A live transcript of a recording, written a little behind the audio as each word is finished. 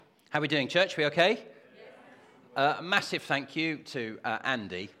How are we doing, church? We okay? A massive thank you to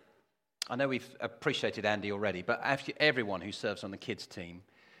Andy. I know we've appreciated Andy already, but everyone who serves on the kids team,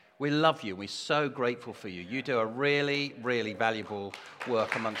 we love you. We're so grateful for you. You do a really, really valuable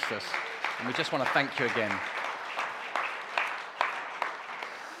work amongst us, and we just want to thank you again.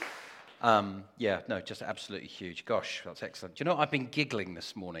 Just absolutely huge. Gosh, that's excellent. Do you know, I've been giggling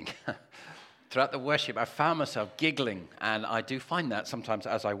this morning. Throughout the worship, I found myself giggling, and I do find that sometimes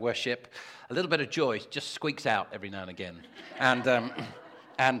as I worship, a little bit of joy just squeaks out every now and again, and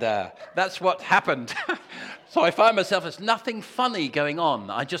that's what happened. So I find myself, there's nothing funny going on.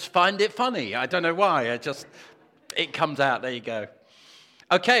 I just find it funny. I don't know why. It comes out. There you go.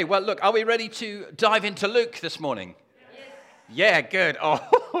 Okay, well, look, are we ready to dive into Luke this morning? Yes. Yeah, good. Oh,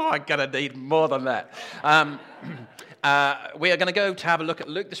 I'm going to need more than that. We are going to go to have a look at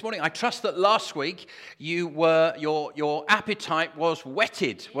Luke this morning. I trust that last week your appetite was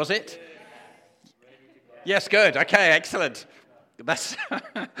whetted, was it? Yes, good. Okay, excellent.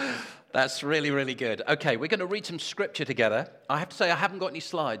 That's really, really good. Okay, we're going to read some scripture together. I have to say I haven't got any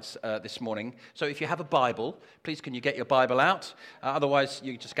slides this morning, so if you have a Bible, please can you get your Bible out? Otherwise,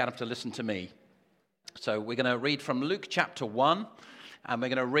 you're just going to have to listen to me. So we're going to read from Luke chapter 1. And we're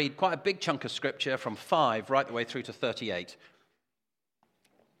going to read quite a big chunk of scripture from 5 right the way through to 38.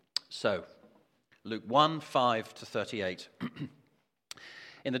 So, Luke 1, 5 to 38.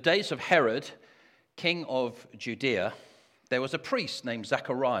 In the days of Herod, king of Judea, there was a priest named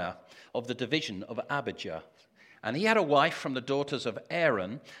Zechariah of the division of Abijah. And he had a wife from the daughters of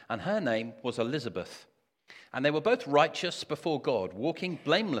Aaron, and her name was Elizabeth. And they were both righteous before God, walking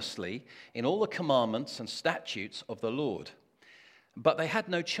blamelessly in all the commandments and statutes of the Lord. But they had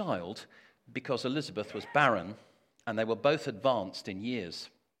no child because Elizabeth was barren, and they were both advanced in years.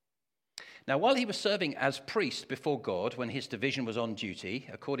 Now, while he was serving as priest before God when his division was on duty,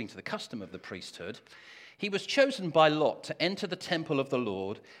 according to the custom of the priesthood, he was chosen by lot to enter the temple of the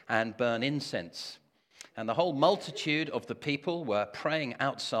Lord and burn incense. And the whole multitude of the people were praying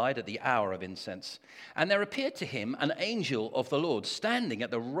outside at the hour of incense. And there appeared to him an angel of the Lord standing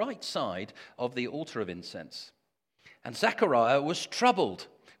at the right side of the altar of incense. And Zechariah was troubled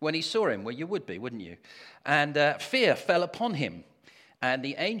when he saw him. Well, you would be, wouldn't you? And fear fell upon him. And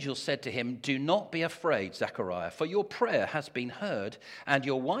the angel said to him, "Do not be afraid, Zechariah, for your prayer has been heard, and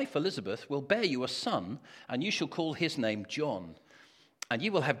your wife Elizabeth will bear you a son, and you shall call his name John. And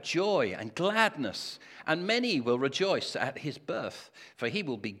you will have joy and gladness, and many will rejoice at his birth, for he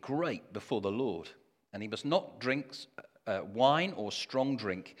will be great before the Lord. And he must not drink wine or strong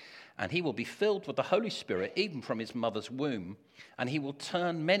drink, and he will be filled with the Holy Spirit even from his mother's womb. And he will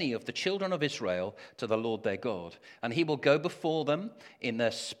turn many of the children of Israel to the Lord their God. And he will go before them in the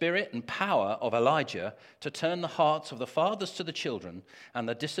spirit and power of Elijah to turn the hearts of the fathers to the children and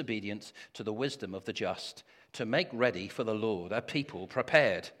the disobedient to the wisdom of the just, to make ready for the Lord a people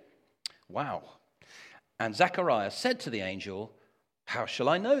prepared." Wow. And Zechariah said to the angel, "How shall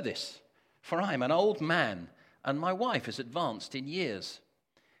I know this? For I am an old man, and my wife is advanced in years."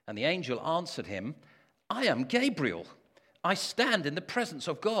 And the angel answered him, "I am Gabriel. I stand in the presence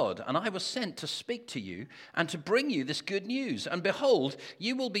of God, and I was sent to speak to you and to bring you this good news. And behold,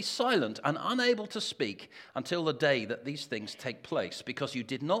 you will be silent and unable to speak until the day that these things take place, because you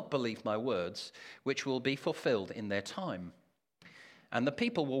did not believe my words, which will be fulfilled in their time." And the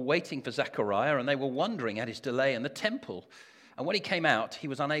people were waiting for Zechariah, and they were wondering at his delay in the temple. And when he came out, he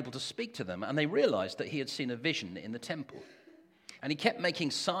was unable to speak to them, and they realized that he had seen a vision in the temple. And he kept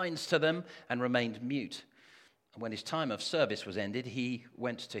making signs to them and remained mute. And when his time of service was ended, he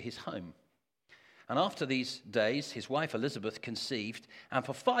went to his home. And after these days, his wife Elizabeth conceived, and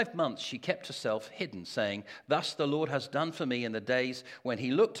for 5 months she kept herself hidden, saying, "Thus the Lord has done for me in the days when he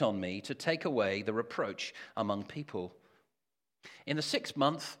looked on me to take away the reproach among people." In the 6th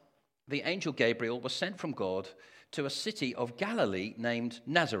month, the angel Gabriel was sent from God to a city of Galilee named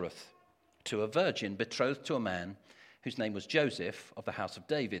Nazareth, to a virgin betrothed to a man whose name was Joseph of the house of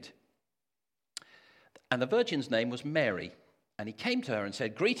David. And the virgin's name was Mary. And he came to her and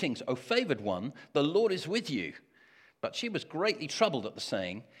said, "Greetings, O favored one, the Lord is with you." But she was greatly troubled at the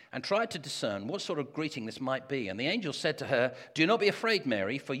saying and tried to discern what sort of greeting this might be. And the angel said to her, "Do not be afraid,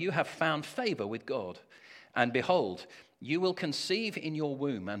 Mary, for you have found favor with God. And behold, you will conceive in your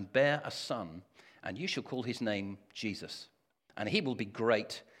womb and bear a son, and you shall call his name Jesus. And he will be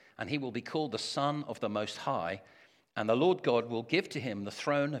great, and he will be called the Son of the Most High. And the Lord God will give to him the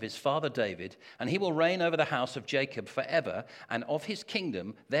throne of his father David, and he will reign over the house of Jacob forever, and of his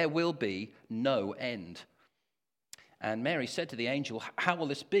kingdom there will be no end." And Mary said to the angel, "How will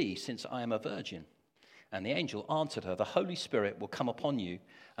this be, since I am a virgin?" And the angel answered her, "The Holy Spirit will come upon you,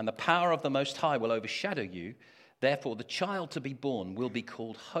 and the power of the Most High will overshadow you. Therefore, the child to be born will be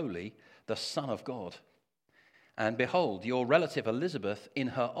called Holy, the Son of God. And behold, your relative Elizabeth, in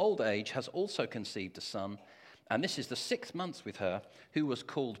her old age, has also conceived a son, and this is the 6th month with her, who was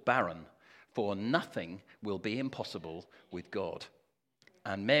called barren, for nothing will be impossible with God."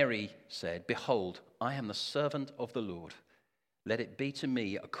 And Mary said, "Behold, I am the servant of the Lord. Let it be to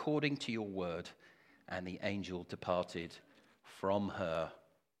me according to your word." And the angel departed from her.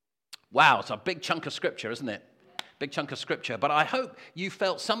 Wow, it's a big chunk of scripture, isn't it? Big chunk of scripture. But I hope you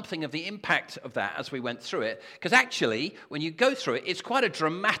felt something of the impact of that as we went through it. Because actually, when you go through it, it's quite a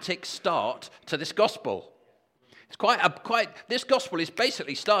dramatic start to this gospel. It's this gospel is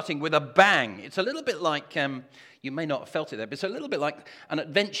basically starting with a bang. It's a little bit like, you may not have felt it there, but it's a little bit like an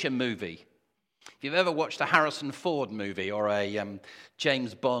adventure movie. If you've ever watched a Harrison Ford movie or a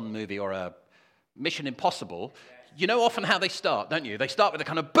James Bond movie or a Mission Impossible, you know often how they start, don't you? They start with a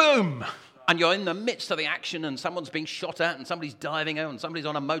kind of boom, and you're in the midst of the action, and someone's being shot at, and somebody's diving out, and somebody's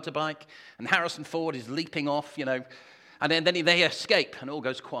on a motorbike, and Harrison Ford is leaping off, and then they escape, and it all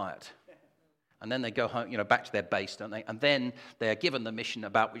goes quiet. And then they go home, back to their base, don't they? And then they're given the mission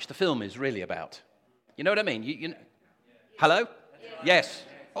about which the film is really about. You know what I mean? You Hello? Yes.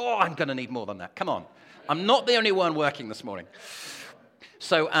 Oh, I'm going to need more than that. Come on. I'm not the only one working this morning.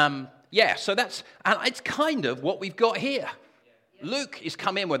 So, so that's, and it's kind of what we've got here. Luke is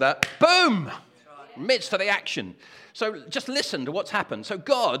come in with a boom, midst of the action. So just listen to what's happened. So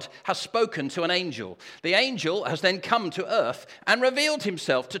God has spoken to an angel. The angel has then come to earth and revealed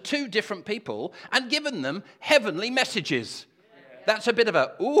himself to 2 different people and given them heavenly messages. That's a bit of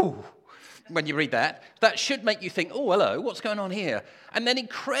a, ooh, when you read that. That should make you think, oh, hello, what's going on here? And then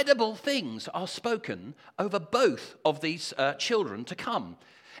incredible things are spoken over both of these children to come,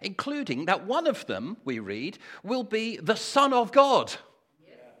 including that one of them, we read, will be the Son of God.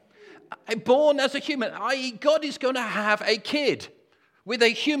 Born as a human, i.e. God is going to have a kid with a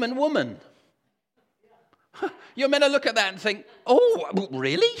human woman. You're meant to look at that and think, oh,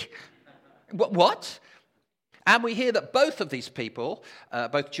 really? What? And we hear that both of these people,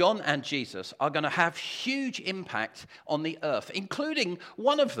 both John and Jesus, are going to have huge impact on the earth, including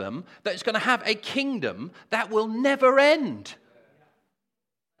one of them that is going to have a kingdom that will never end.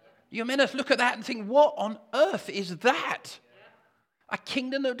 You're meant to look at that and think, what on earth is that? A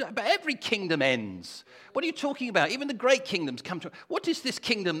kingdom, but every kingdom ends. What are you talking about? Even the great kingdoms come to. What is this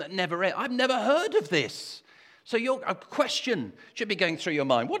kingdom that never ends? I've never heard of this. So a question should be going through your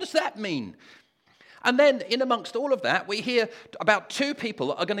mind. What does that mean? And then in amongst all of that, we hear about 2 people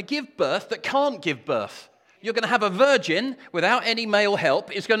that are going to give birth that can't give birth. You're going to have a virgin without any male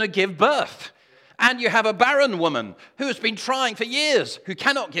help is going to give birth. And you have a barren woman who has been trying for years, who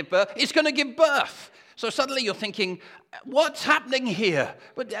cannot give birth, is going to give birth. So suddenly you're thinking, what's happening here?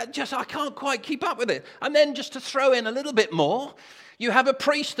 But I can't quite keep up with it. And then just to throw in a little bit more, you have a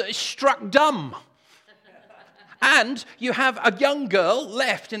priest that is struck dumb. And you have a young girl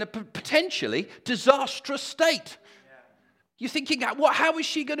left in a potentially disastrous state. You're thinking, how is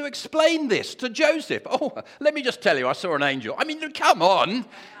she going to explain this to Joseph? Oh, let me just tell you, I saw an angel. I mean, come on.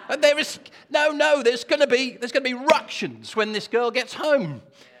 And there's going to be ructions when this girl gets home.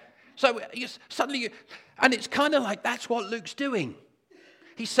 So suddenly, and it's kind of like that's what Luke's doing.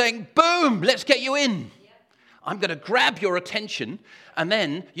 He's saying, boom, let's get you in. I'm going to grab your attention, and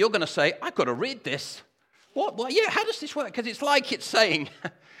then you're going to say, I've got to read this. What? Yeah, how does this work? Because it's like it's saying,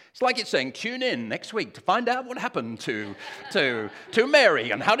 tune in next week to find out what happened to Mary,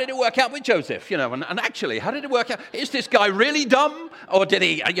 and how did it work out with Joseph, and actually, how did it work out? Is this guy really dumb, or did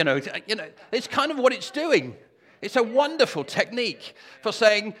he, it's kind of what it's doing. It's a wonderful technique for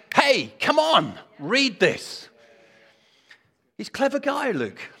saying, hey, come on, read this. He's a clever guy,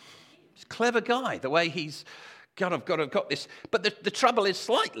 Luke. He's a clever guy, the way he's got this. But the trouble is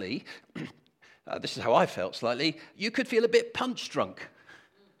slightly, this is how I felt slightly, you could feel a bit punch drunk.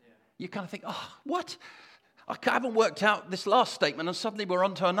 You kind of think, oh, what? I haven't worked out this last statement, and suddenly we're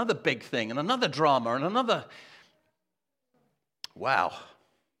on to another big thing, and another drama, and another. Wow.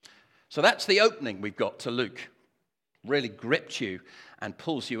 So that's the opening we've got to Luke. Really grips you and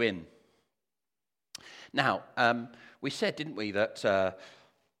pulls you in. Now, we said, didn't we, that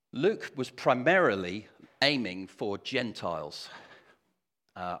Luke was primarily aiming for Gentiles,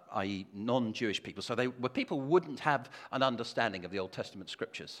 i.e. non-Jewish people. So they were people who wouldn't have an understanding of the Old Testament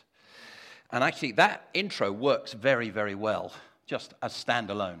scriptures. And actually, that intro works very, very well, just as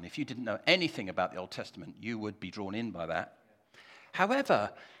standalone. If you didn't know anything about the Old Testament, you would be drawn in by that.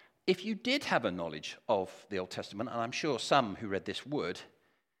 However, if you did have a knowledge of the Old Testament, and I'm sure some who read this would,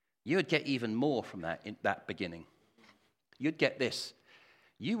 you would get even more from that in that beginning. You'd get this.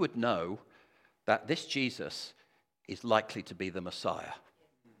 You would know that this Jesus is likely to be the Messiah,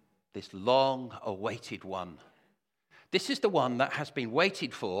 this long-awaited one. This is the one that has been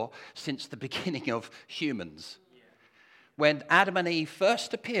waited for since the beginning of humans. When Adam and Eve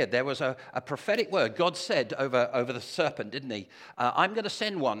first appeared, there was a prophetic word. God said over the serpent, didn't he? I'm going to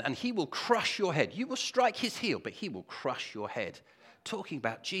send one, and he will crush your head. You will strike his heel, but he will crush your head. Talking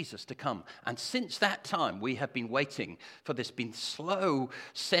about Jesus to come. And since that time, we have been waiting for this slow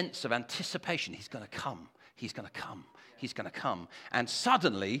sense of anticipation. He's going to come. He's going to come. He's going to come. And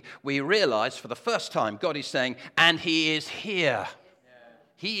suddenly, we realize for the first time, God is saying, and he is here.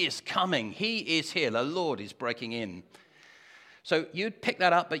 He is coming. He is here. The Lord is breaking in. So you'd pick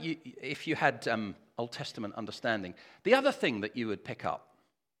that up, but if you had Old Testament understanding. The other thing that you would pick up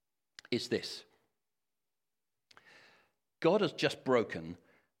is this. God has just broken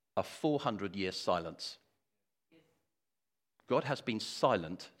a 400-year silence. God has been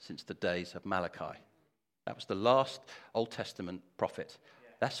silent since the days of Malachi. That was the last Old Testament prophet.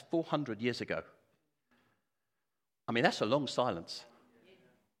 That's 400 years ago. I mean, that's a long silence.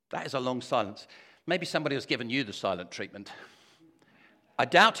 That is a long silence. Maybe somebody has given you the silent treatment. I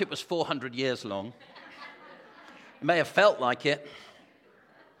doubt it was 400 years long. It may have felt like it.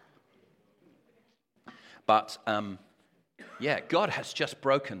 But, God has just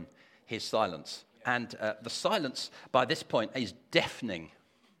broken his silence. And the silence by this point is deafening.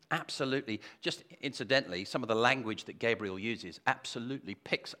 Absolutely. Just incidentally, some of the language that Gabriel uses absolutely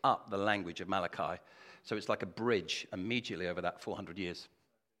picks up the language of Malachi. So it's like a bridge immediately over that 400 years.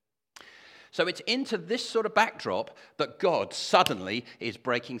 So it's into this sort of backdrop that God suddenly is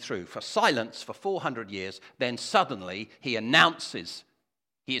breaking through. For silence for 400 years, then suddenly he announces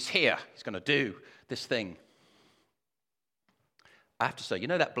he is here. He's going to do this thing. I have to say, you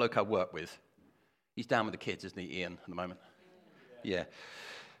know that bloke I work with? He's down with the kids, isn't he, Ian, at the moment? Yeah.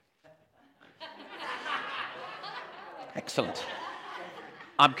 Excellent.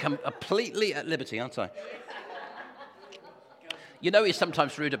 I'm completely at liberty, aren't I? You know he's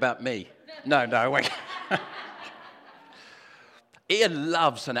sometimes rude about me. No, wait. Ian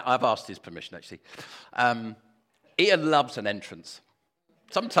loves, and I've asked his permission actually. Ian loves an entrance.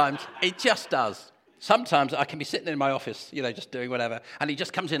 Sometimes he just does. Sometimes I can be sitting in my office, just doing whatever, and he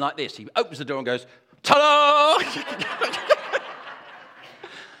just comes in like this. He opens the door and goes, ta-da!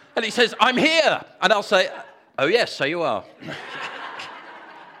 And he says, I'm here. And I'll say, oh, yes, so you are.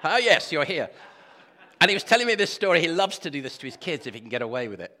 Oh, yes, you're here. And he was telling me this story. He loves to do this to his kids if he can get away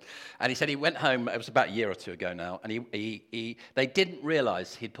with it. And he said he went home, it was about a year or two ago now, and they didn't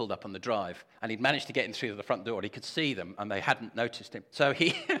realize he'd pulled up on the drive, and he'd managed to get in through the front door, and he could see them, and they hadn't noticed him. So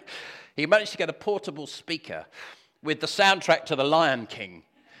he managed to get a portable speaker with the soundtrack to The Lion King,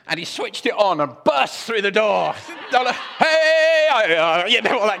 and he switched it on and burst through the door. Hey,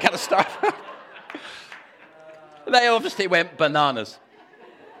 all that kind of stuff. They obviously went bananas.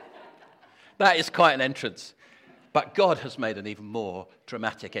 That is quite an entrance. But God has made an even more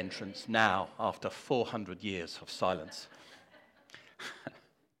dramatic entrance now after 400 years of silence.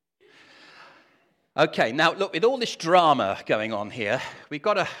 Okay, now look, with all this drama going on here, we've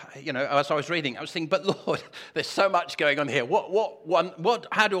got to, as I was reading, I was thinking, but Lord, there's so much going on here.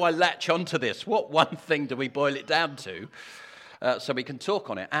 How do I latch onto this? What one thing do we boil it down to so we can talk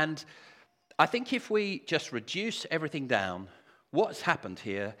on it? And I think if we just reduce everything down, what's happened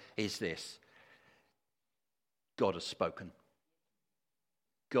here is this. God has spoken.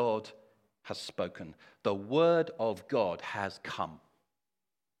 God has spoken. The word of God has come.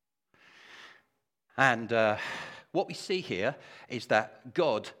 And what we see here is that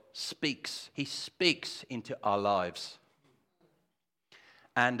God speaks. He speaks into our lives.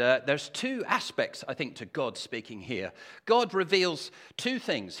 And there's two aspects, I think, to God speaking here. God reveals two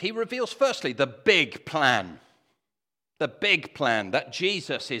things. He reveals, firstly, the big plan. The big plan that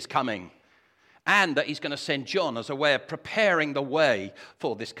Jesus is coming. And that he's going to send John as a way of preparing the way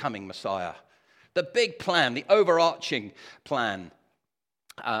for this coming Messiah. The big plan, the overarching plan.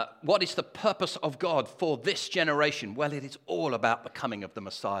 What is the purpose of God for this generation? Well, it is all about the coming of the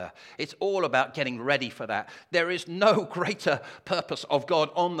Messiah. It's all about getting ready for that. There is no greater purpose of God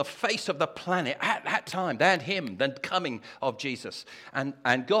on the face of the planet at that time than him, than coming of Jesus. And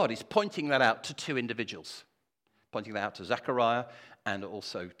God is pointing that out to two individuals. Pointing that out to Zechariah and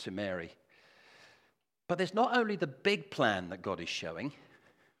also to Mary. But there's not only the big plan that God is showing,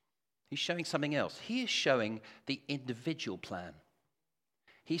 he's showing something else. He is showing the individual plan.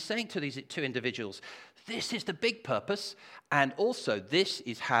 He's saying to these two individuals, this is the big purpose, and also this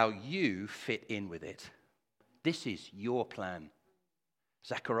is how you fit in with it. This is your plan.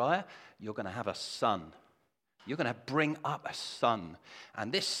 Zechariah, you're going to have a son. You're going to bring up a son.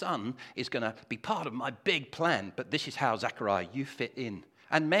 And this son is going to be part of my big plan. But this is how, Zechariah, you fit in.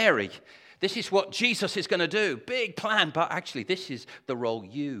 And Mary, this is what Jesus is going to do. Big plan. But actually, this is the role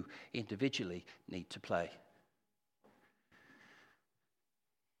you individually need to play.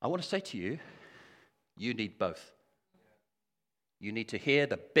 I want to say to you, you need both. You need to hear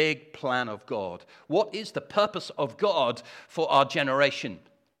the big plan of God. What is the purpose of God for our generation?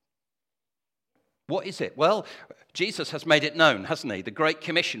 What is it? Well, Jesus has made it known, hasn't he? The Great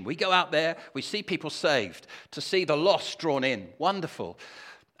Commission. We go out there, we see people saved, to see the lost drawn in. Wonderful.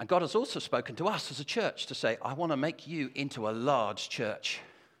 And God has also spoken to us as a church to say, I want to make you into a large church.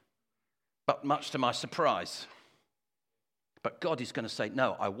 But much to my surprise. But God is going to say,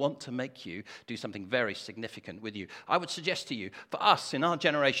 no, I want to make you do something very significant with you. I would suggest to you, for us in our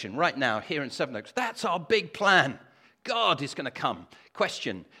generation, right now, here in Sevenoaks, that's our big plan. God is going to come.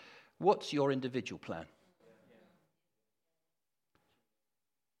 Question, what's your individual plan?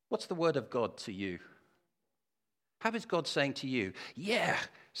 What's the word of God to you? How is God saying to you, yeah,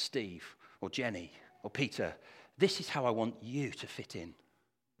 Steve, or Jenny, or Peter, this is how I want you to fit in?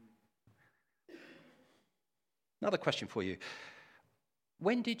 Another question for you.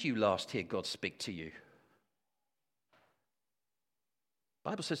 When did you last hear God speak to you?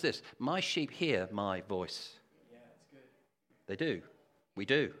 The Bible says this, my sheep hear my voice. Yeah, that's good. They do. We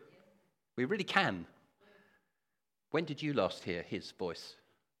do. We really can. When did you last hear his voice?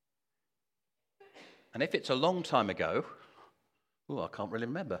 And if it's a long time ago, I can't really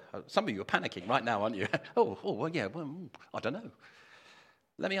remember. Some of you are panicking right now, aren't you? Well, I don't know.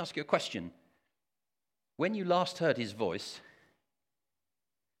 Let me ask you a question. When you last heard his voice,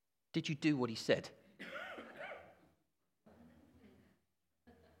 did you do what he said?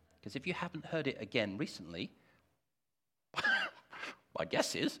 Because if you haven't heard it again recently, my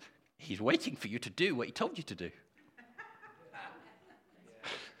guess is he's waiting for you to do what he told you to do.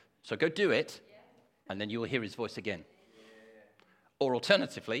 So go do it, and then you will hear his voice again. Or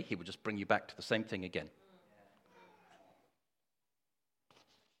alternatively, he will just bring you back to the same thing again.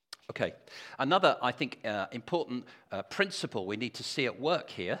 Okay, another, I think, important principle we need to see at work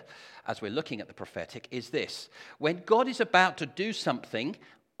here as we're looking at the prophetic is this. When God is about to do something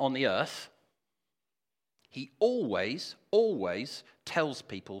on the earth, he always tells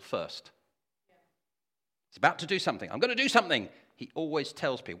people first. He's about to do something. I'm going to do something. He always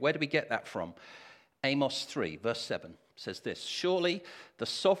tells people. Where do we get that from? Amos 3, verse 7 says this. Surely the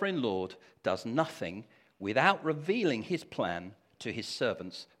sovereign Lord does nothing without revealing his plan to his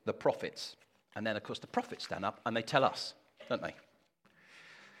servants, the prophets. And then, of course, the prophets stand up and they tell us, don't they?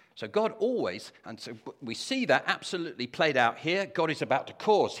 So God always, and so we see that absolutely played out here. God is about to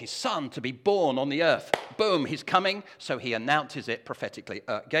cause his son to be born on the earth. Boom, he's coming. So he announces it prophetically.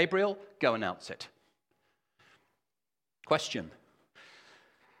 Gabriel, go announce it. Question.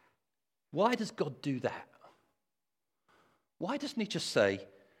 Why does God do that? Why doesn't he just say,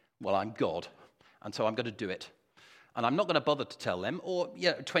 well, I'm God, and so I'm going to do it? And I'm not going to bother to tell them. Or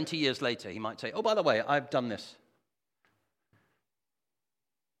 20 years later, he might say, oh, by the way, I've done this.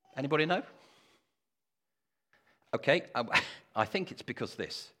 Anybody know? Okay, I think it's because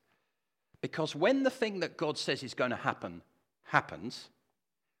this. Because when the thing that God says is going to happen happens,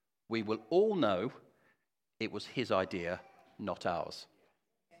 we will all know it was his idea, not ours.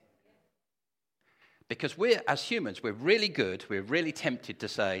 Because as humans, we're really good, we're really tempted to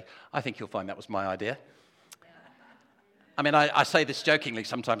say, I think you'll find that was my idea. I mean, I say this jokingly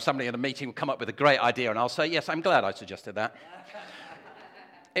sometimes. Somebody in a meeting will come up with a great idea, and I'll say, yes, I'm glad I suggested that.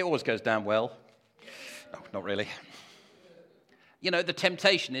 It always goes down well. No, not really. The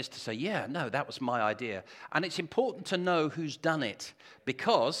temptation is to say, yeah, no, that was my idea. And it's important to know who's done it,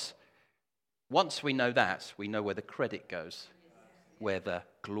 because once we know that, we know where the credit goes, where the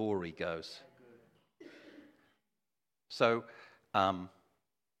glory goes. So, and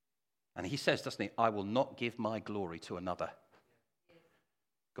he says, doesn't he, I will not give my glory to another.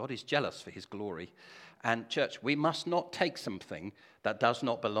 God is jealous for his glory. And church, we must not take something that does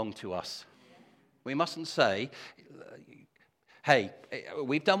not belong to us. We mustn't say, hey,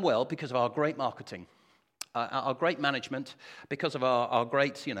 we've done well because of our great marketing, our great management, because of our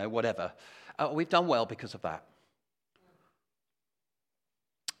great, whatever. We've done well because of that.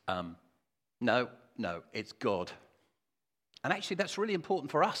 No, it's God. And actually, that's really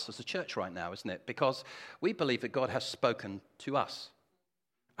important for us as a church right now, isn't it? Because we believe that God has spoken to us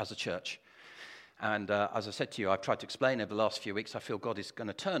as a church. And as I said to you, I've tried to explain over the last few weeks, I feel God is going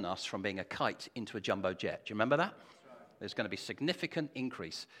to turn us from being a kite into a jumbo jet. Do you remember that? There's going to be significant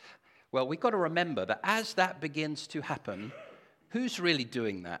increase. Well, we've got to remember that as that begins to happen, Who's really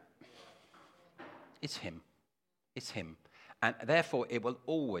doing that? It's him. It's him. And therefore, it will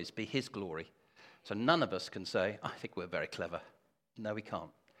always be his glory. So none of us can say, I think we're very clever. No, we can't.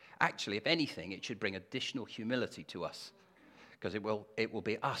 Actually, if anything, it should bring additional humility to us. Because it will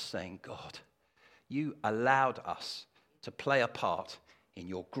be us saying, God, you allowed us to play a part in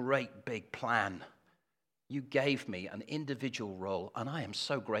your great big plan. You gave me an individual role, and I am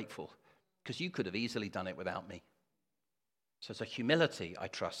so grateful because you could have easily done it without me. So it's a humility, I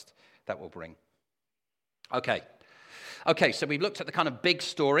trust, that will bring. Okay, so we've looked at the kind of big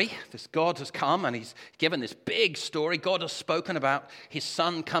story. This God has come and he's given this big story. God has spoken about his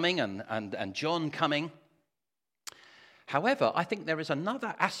son coming and John coming. However, I think there is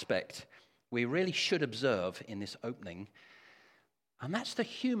another aspect we really should observe in this opening, and that's the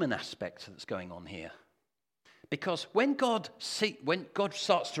human aspect that's going on here. Because when God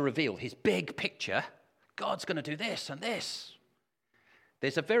starts to reveal his big picture, God's going to do this and this.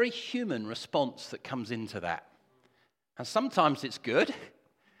 There's a very human response that comes into that. And sometimes it's good,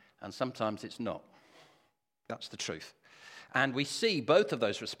 and sometimes it's not. That's the truth. And we see both of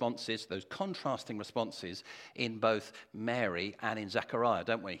those responses, those contrasting responses, in both Mary and in Zechariah,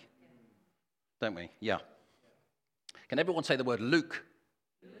 don't we? Don't we? Yeah. Can everyone say the word Luke?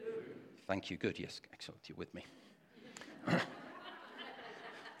 Luke. Thank you. Good. Yes. Excellent. You're with me.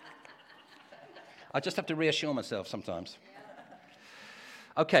 I just have to reassure myself sometimes.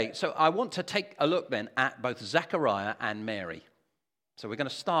 Okay, so I want to take a look then at both Zechariah and Mary. So we're going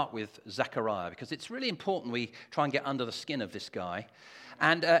to start with Zechariah because it's really important we try and get under the skin of this guy.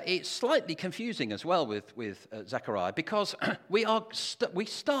 And it's slightly confusing as well with Zechariah because we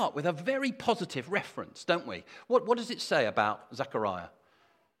start with a very positive reference, don't we? What does it say about Zechariah?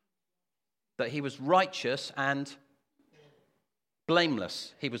 That he was righteous and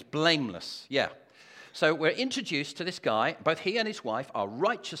blameless. He was blameless, yeah. So we're introduced to this guy. Both he and his wife are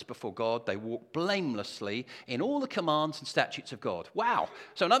righteous before God. They walk blamelessly in all the commands and statutes of God. Wow.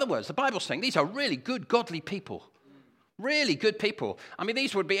 So in other words, the Bible's saying these are really good, godly people. Really good people. I mean,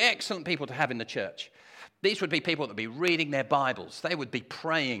 these would be excellent people to have in the church. These would be people that would be reading their Bibles. They would be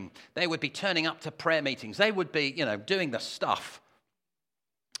praying. They would be turning up to prayer meetings. They would be, doing the stuff.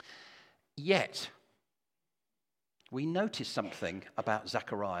 Yet, we notice something about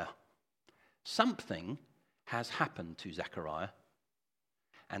Zechariah. Something has happened to Zechariah,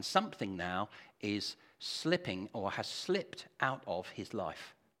 and something now is slipping or has slipped out of his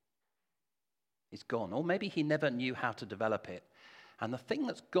life. It's gone, or maybe he never knew how to develop it. And the thing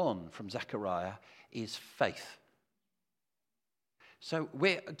that's gone from Zechariah is faith. So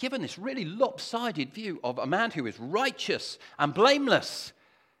we're given this really lopsided view of a man who is righteous and blameless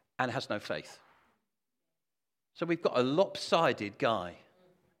and has no faith. So we've got a lopsided guy.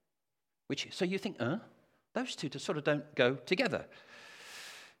 So you think, those two sort of don't go together.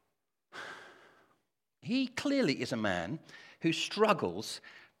 He clearly is a man who struggles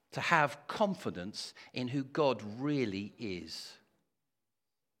to have confidence in who God really is.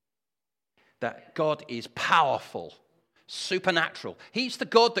 That God is powerful, supernatural. He's the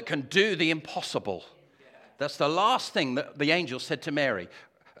God that can do the impossible. That's the last thing that the angel said to Mary.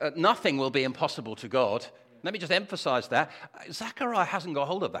 Nothing will be impossible to God. Let me just emphasize that. Zechariah hasn't got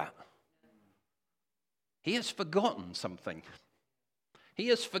hold of that. He has forgotten something. He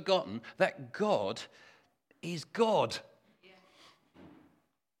has forgotten that God is God.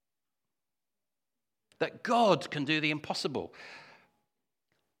 That God can do the impossible.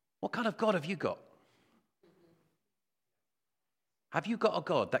 What kind of God have you got? Have you got a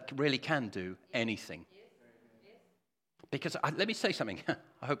God that really can do anything? Because let me say something,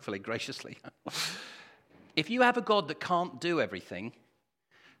 hopefully graciously. If you have a God that can't do everything,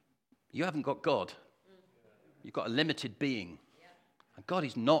 you haven't got God. You've got a limited being. And God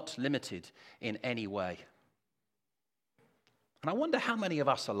is not limited in any way. And I wonder how many of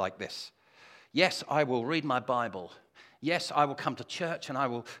us are like this. Yes, I will read my Bible. Yes, I will come to church and I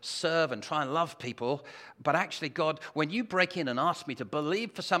will serve and try and love people. But actually, God, when you break in and ask me to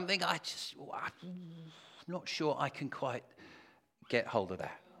believe for something, I'm not sure I can quite get hold of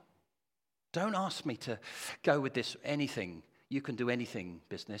that. Don't ask me to go with this anything. You can do anything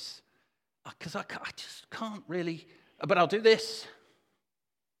business. Because I just can't really, but I'll do this.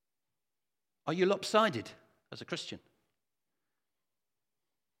 Are you lopsided as a Christian?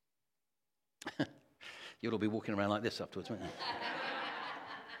 You'll all be walking around like this afterwards, won't you?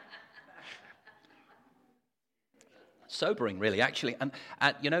 Sobering, really, actually. And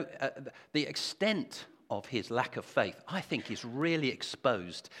the extent of his lack of faith, I think, is really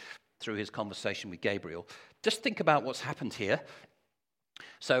exposed through his conversation with Gabriel. Just think about what's happened here.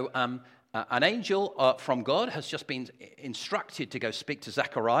 So, An angel from God has just been instructed to go speak to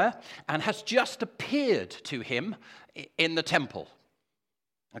Zechariah and has just appeared to him in the temple.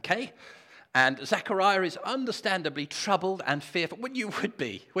 Okay? And Zechariah is understandably troubled and fearful. You would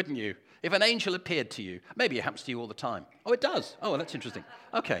be, wouldn't you? If an angel appeared to you. Maybe it happens to you all the time. Oh, it does? Oh, that's interesting.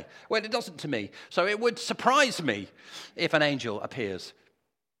 Okay. Well, it doesn't to me. So it would surprise me if an angel appears.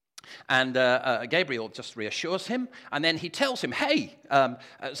 And Gabriel just reassures him, and then he tells him, hey,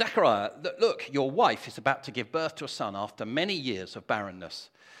 Zechariah, look, your wife is about to give birth to a son after many years of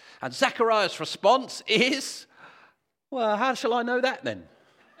barrenness. And Zechariah's response is, well, how shall I know that then?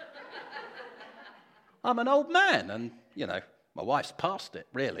 I'm an old man, and, my wife's past it,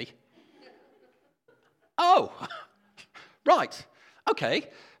 really. Oh, right, okay.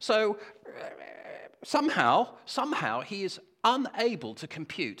 So somehow he is unable to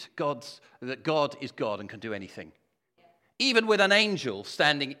compute that God is God and can do anything. Even with an angel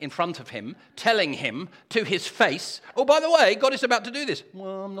standing in front of him, telling him to his face, oh, by the way, God is about to do this.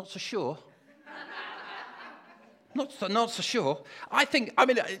 Well, I'm not so sure. Not so sure.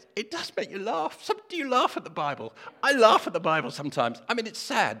 It does make you laugh. Do you laugh at the Bible? I laugh at the Bible sometimes. It's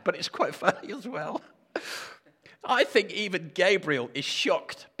sad, but it's quite funny as well. I think even Gabriel is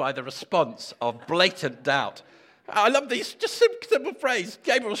shocked by the response of blatant doubt. I love these, just simple phrase.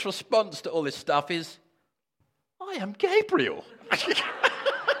 Gabriel's response to all this stuff is, I am Gabriel. I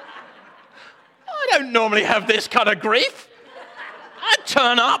don't normally have this kind of grief. I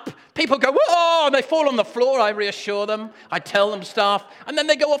turn up, people go, whoa, and they fall on the floor. I reassure them, I tell them stuff, and then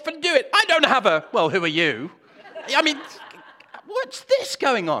they go off and do it. I don't have well, who are you? What's this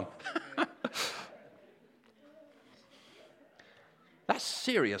going on? That's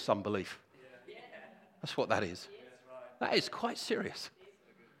serious unbelief. That's what that is. That is quite serious.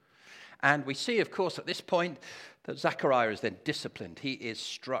 And we see, of course, at this point that Zechariah is then disciplined. He is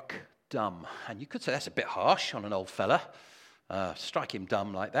struck dumb. And you could say that's a bit harsh on an old fella. Strike him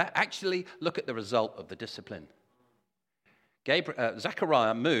dumb like that. Actually, look at the result of the discipline.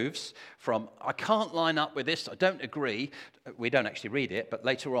 Zechariah moves from, I can't line up with this, I don't agree. We don't actually read it, but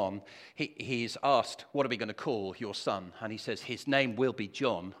later on, he's asked, what are we going to call your son? And he says, his name will be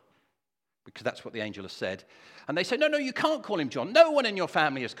John, because that's what the angel has said. And they say, no, you can't call him John. No one in your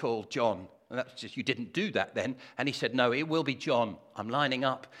family is called John. And that's just, you didn't do that then. And he said, no, it will be John. I'm lining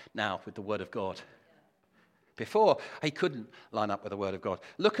up now with the word of God. Before, he couldn't line up with the word of God.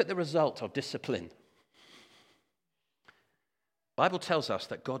 Look at the result of discipline. The Bible tells us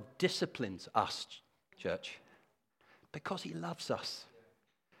that God disciplines us, church, because he loves us,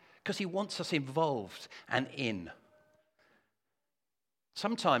 because he wants us involved and in.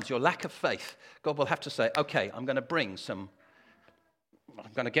 Sometimes your lack of faith, God will have to say, okay, I'm going to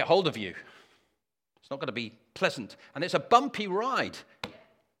get hold of you. It's not going to be pleasant. And it's a bumpy ride.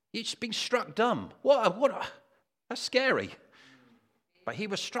 You're just being struck dumb. That's scary. But he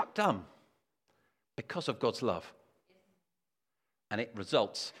was struck dumb because of God's love. And it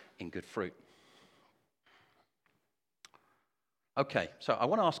results in good fruit. Okay, so I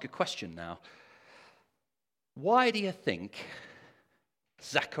want to ask a question now. Why do you think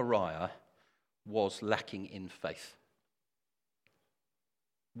Zechariah was lacking in faith?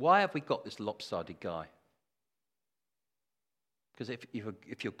 Why have we got this lopsided guy? Because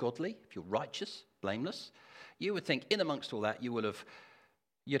if you're godly, if you're righteous, blameless, you would think in amongst all that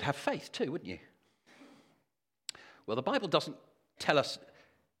you'd have faith too, wouldn't you? Well, the Bible doesn't tell us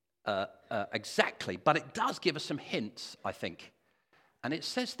exactly, but it does give us some hints, I think. And it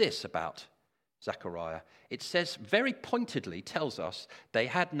says this about Zechariah. It says, very pointedly tells us they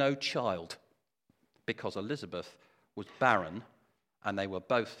had no child because Elizabeth was barren and they were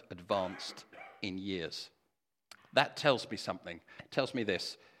both advanced in years. That tells me something. It tells me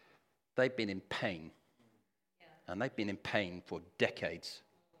this. They've been in pain. And they've been in pain for decades.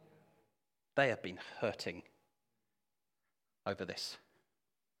 They have been hurting over this.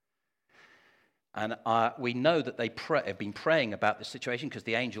 And we know that they have been praying about this situation because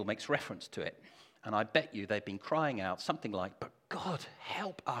the angel makes reference to it. And I bet you they've been crying out something like, but God,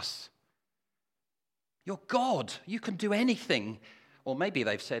 help us. You're God. You can do anything. Or maybe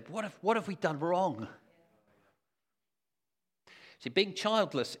they've said, what have we done wrong? See, being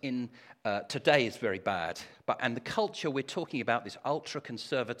childless in today is very bad. And the culture we're talking about, this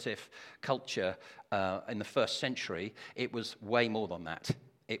ultra-conservative culture in the first century, it was way more than that.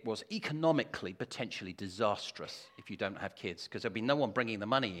 It was economically potentially disastrous if you don't have kids, because there'll be no one bringing the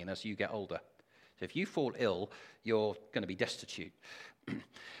money in as you get older. So if you fall ill, you're going to be destitute.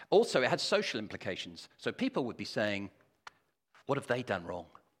 Also, it had social implications. So people would be saying, what have they done wrong?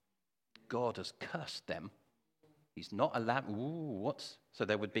 God has cursed them. He's not allowed. So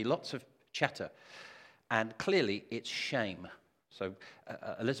there would be lots of chatter. And clearly it's shame. So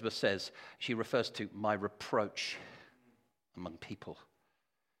Elizabeth says, she refers to my reproach among people.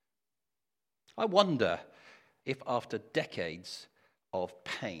 I wonder if after decades of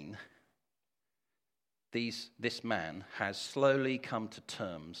pain, this man has slowly come to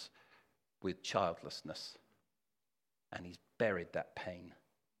terms with childlessness, and he's buried that pain.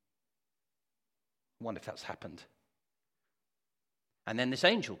 I wonder if that's happened. And then this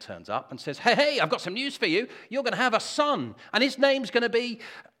angel turns up and says, hey, I've got some news for you. You're going to have a son, and his name's going to be...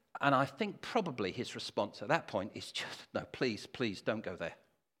 And I think probably his response at that point is just, no, please, don't go there.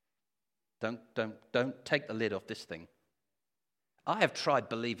 Don't take the lid off this thing. I have tried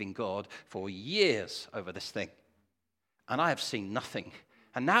believing God for years over this thing, and I have seen nothing.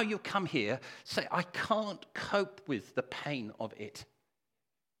 And now you come here, say, I can't cope with the pain of it.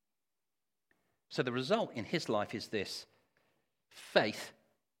 So the result in his life is this: faith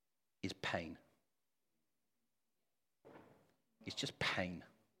is pain. It's just pain.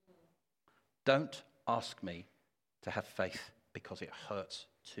 Don't ask me to have faith because it hurts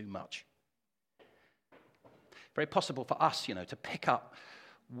too much. Very possible for us, to pick up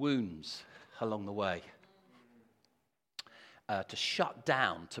wounds along the way, to shut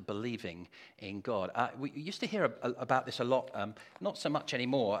down to believing in God. We used to hear about this a lot, not so much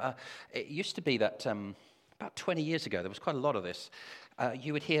anymore. It used to be that about 20 years ago, there was quite a lot of this.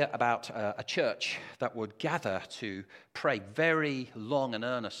 You would hear about a church that would gather to pray very long and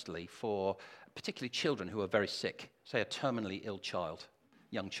earnestly for particularly children who are very sick, say a terminally ill child.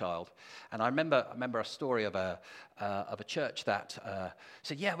 Young child. And I remember a story of a church that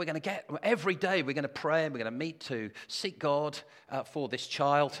said, we're going to every day we're going to pray and we're going to meet to seek God for this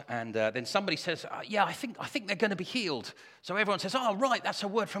child. And then somebody says, I think they're going to be healed. So everyone says, oh, right, that's a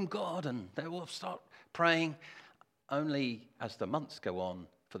word from God. And they all start praying, only as the months go on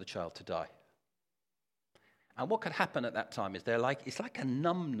for the child to die. And what could happen at that time is it's like a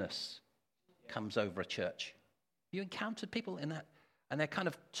numbness comes over a church. You encountered people in that? And they're kind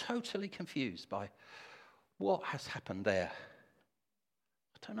of totally confused by what has happened there.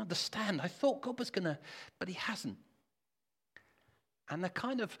 I don't understand. I thought God was going to, but he hasn't. And the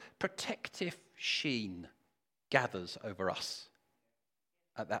kind of protective sheen gathers over us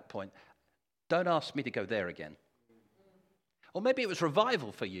at that point. Don't ask me to go there again. Or maybe it was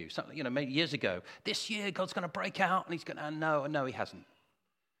revival for you, something, maybe years ago. This year God's going to break out and he's going to, no, he hasn't.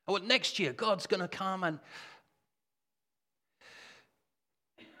 Or next year God's going to come and...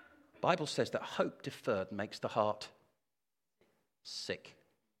 Bible says that hope deferred makes the heart sick.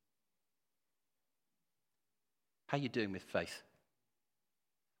 How are you doing with faith?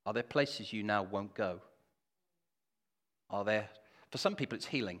 Are there places you now won't go? Are there? For some people, it's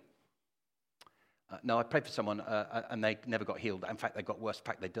healing. No, I prayed for someone and they never got healed. In fact, they got worse. In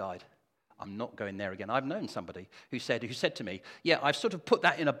fact, they died. I'm not going there again. I've known somebody who said to me, I've sort of put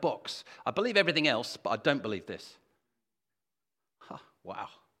that in a box. I believe everything else, but I don't believe this. Wow.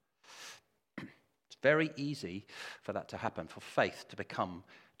 Very easy for that to happen, for faith to become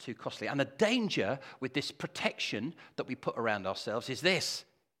too costly. And the danger with this protection that we put around ourselves is this.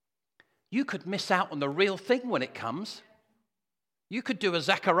 You could miss out on the real thing when it comes. You could do a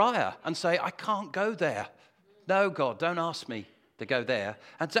Zechariah and say, I can't go there. No, God, don't ask me to go there.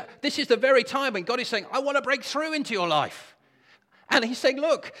 And so this is the very time when God is saying, I want to break through into your life. And he's saying,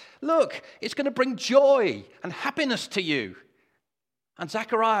 look, it's going to bring joy and happiness to you. And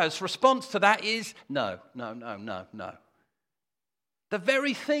Zechariah's response to that is, no. The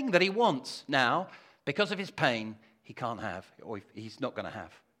very thing that he wants now, because of his pain, he can't have, or he's not going to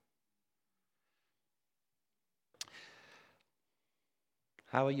have.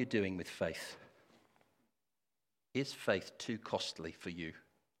 How are you doing with faith? Is faith too costly for you?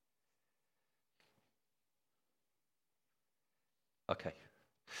 Okay.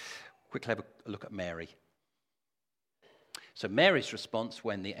 Quickly have a look at Mary. So Mary's response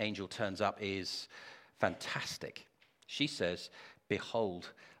when the angel turns up is fantastic. She says,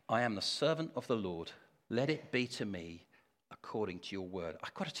 behold, I am the servant of the Lord. Let it be to me according to your word.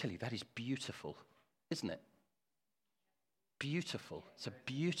 I've got to tell you, that is beautiful, isn't it? Beautiful. It's a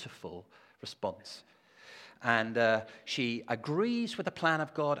beautiful response. And she agrees with the plan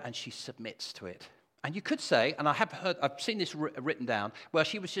of God and she submits to it. And you could say, and I've seen this written down, well,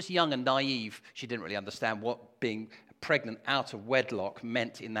 she was just young and naive. She didn't really understand what being pregnant out of wedlock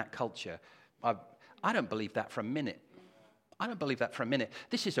meant in that culture. I don't believe that for a minute.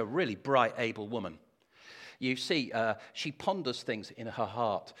 This is a really bright, able woman. You see, she ponders things in her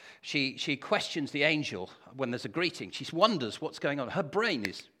heart. She questions the angel when there's a greeting. She wonders what's going on. Her brain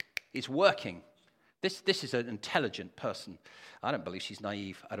is working. This is an intelligent person. I don't believe she's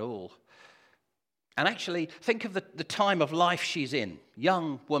naive at all. And actually, think of the time of life she's in,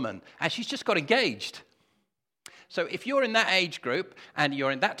 young woman, and she's just got engaged. So if you're in that age group and you're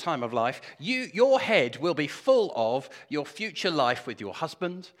in that time of life, your head will be full of your future life with your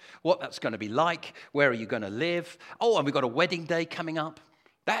husband, what that's going to be like, where are you going to live? Oh, and we've got a wedding day coming up.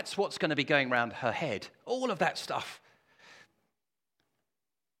 That's what's going to be going around her head, all of that stuff.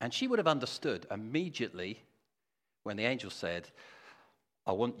 And she would have understood immediately when the angel said,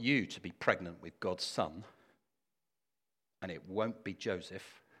 I want you to be pregnant with God's son, and it won't be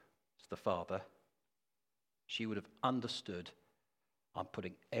Joseph, it's the father. She would have understood, I'm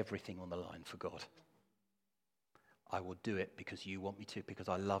putting everything on the line for God. I will do it because you want me to, because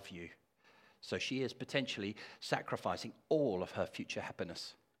I love you. So she is potentially sacrificing all of her future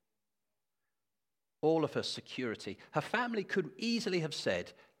happiness, all of her security. Her family could easily have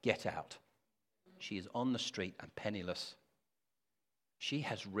said, get out. She is on the street and penniless. She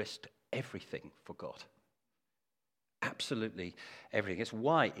has risked everything for God. Absolutely everything. It's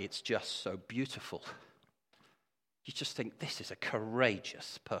why it's just so beautiful. You just think, this is a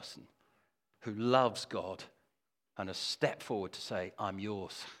courageous person who loves God and has stepped forward to say, I'm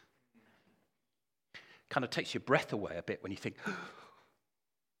yours. Kind of takes your breath away a bit when you think.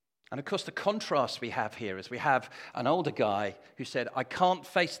 And of course, the contrast we have here is we have an older guy who said, I can't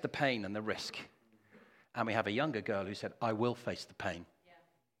face the pain and the risk. And we have a younger girl who said, I will face the pain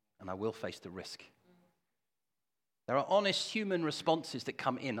and I will face the risk. There are honest human responses that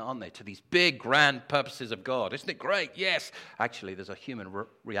come in, aren't they, to these big, grand purposes of God. Isn't it great? Yes. Actually, there's a human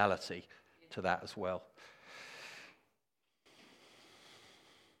reality to that as well.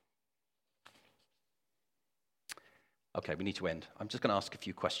 Okay, we need to end. I'm just going to ask a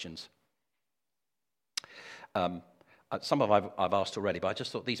few questions. Some of I've asked already, but I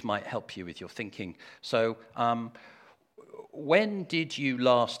just thought these might help you with your thinking. So, when did you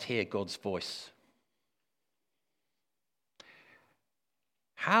last hear God's voice?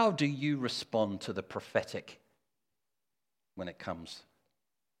 How do you respond to the prophetic when it comes?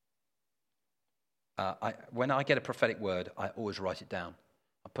 When I get a prophetic word, I always write it down.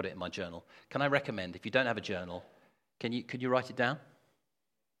 I put it in my journal. Can I recommend, if you don't have a journal, could you write it down?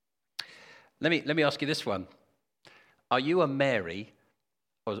 Let me ask you this one. Are you a Mary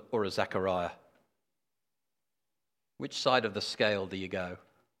or a Zachariah? Which side of the scale do you go?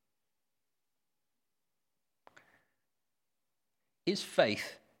 Is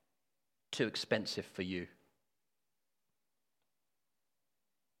faith too expensive for you?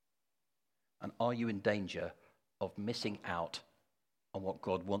 And are you in danger of missing out on what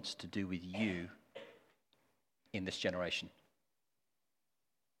God wants to do with you in this generation?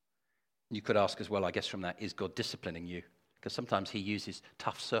 You could ask as well, I guess from that, is God disciplining you? Because sometimes he uses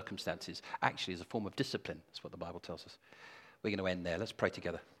tough circumstances actually as a form of discipline. That's what the Bible tells us. We're going to end there. Let's pray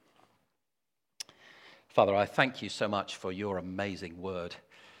together. Father, I thank you so much for your amazing word.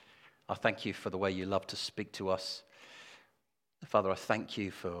 I thank you for the way you love to speak to us. Father, I thank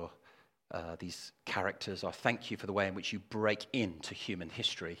you for these characters. I thank you for the way in which you break into human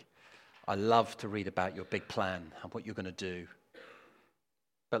history. I love to read about your big plan and what you're going to do.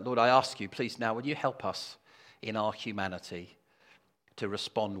 But Lord, I ask you, please now, would you help us in our humanity to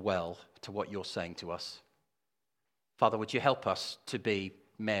respond well to what you're saying to us? Father, would you help us to be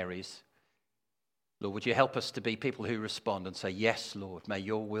Marys? Lord, would you help us to be people who respond and say, yes, Lord, may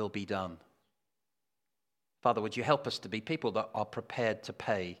your will be done. Father, would you help us to be people that are prepared to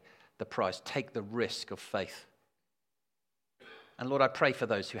pay the price, take the risk of faith. And Lord, I pray for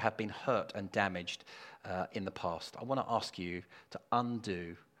those who have been hurt and damaged in the past. I want to ask you to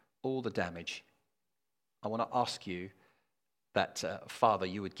undo all the damage. I want to ask you that, Father,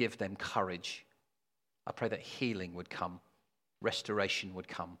 you would give them courage. I pray that healing would come, restoration would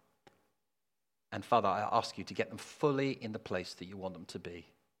come. And Father, I ask you to get them fully in the place that you want them to be.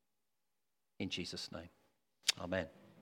 In Jesus' name, amen.